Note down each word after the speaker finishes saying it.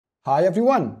Hi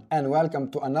everyone, and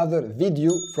welcome to another video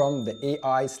from the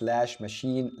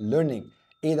AI/machine learning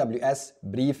AWS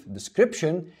brief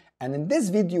description. And in this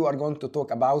video, we are going to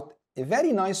talk about a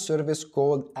very nice service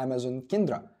called Amazon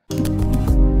Kendra.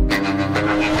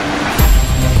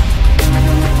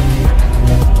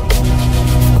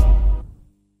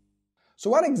 So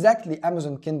what exactly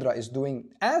Amazon Kendra is doing?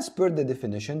 As per the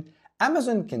definition,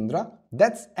 Amazon Kendra,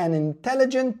 that's an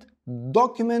intelligent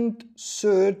document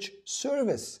search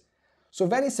service. So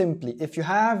very simply, if you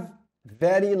have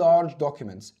very large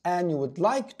documents and you would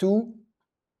like to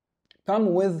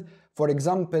come with, for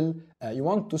example, you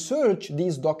want to search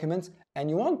these documents and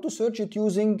you want to search it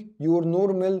using your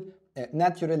normal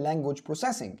natural language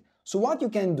processing. So what you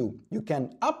can do, you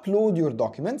can upload your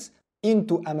documents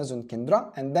into Amazon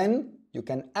Kendra and then you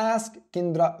can ask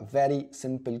Kendra very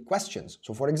simple questions.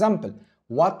 So for example,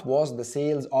 what was the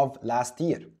sales of last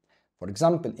year? For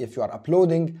example, if you are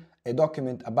uploading a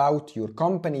document about your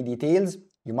company details,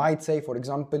 you might say, for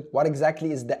example, what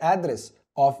exactly is the address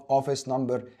of office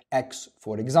number X,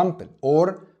 for example,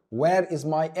 or where is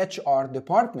my HR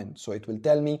department? So it will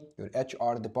tell me your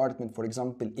HR department, for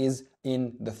example, is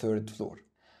in the 3rd floor.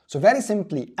 So very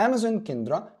simply, Amazon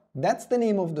Kendra, that's the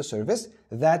name of the service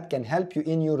that can help you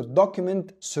in your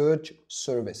document search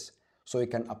service. So you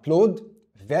can upload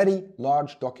very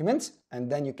large documents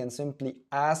and then you can simply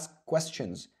ask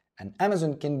questions. And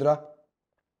Amazon Kendra,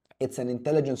 it's an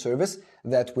intelligent service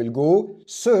that will go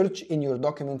search in your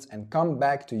documents and come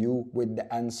back to you with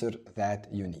the answer that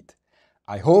you need.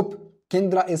 I hope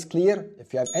Kendra is clear.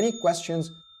 If you have any questions,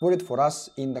 put it for us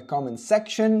in the comment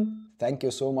section. Thank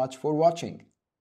you so much for watching.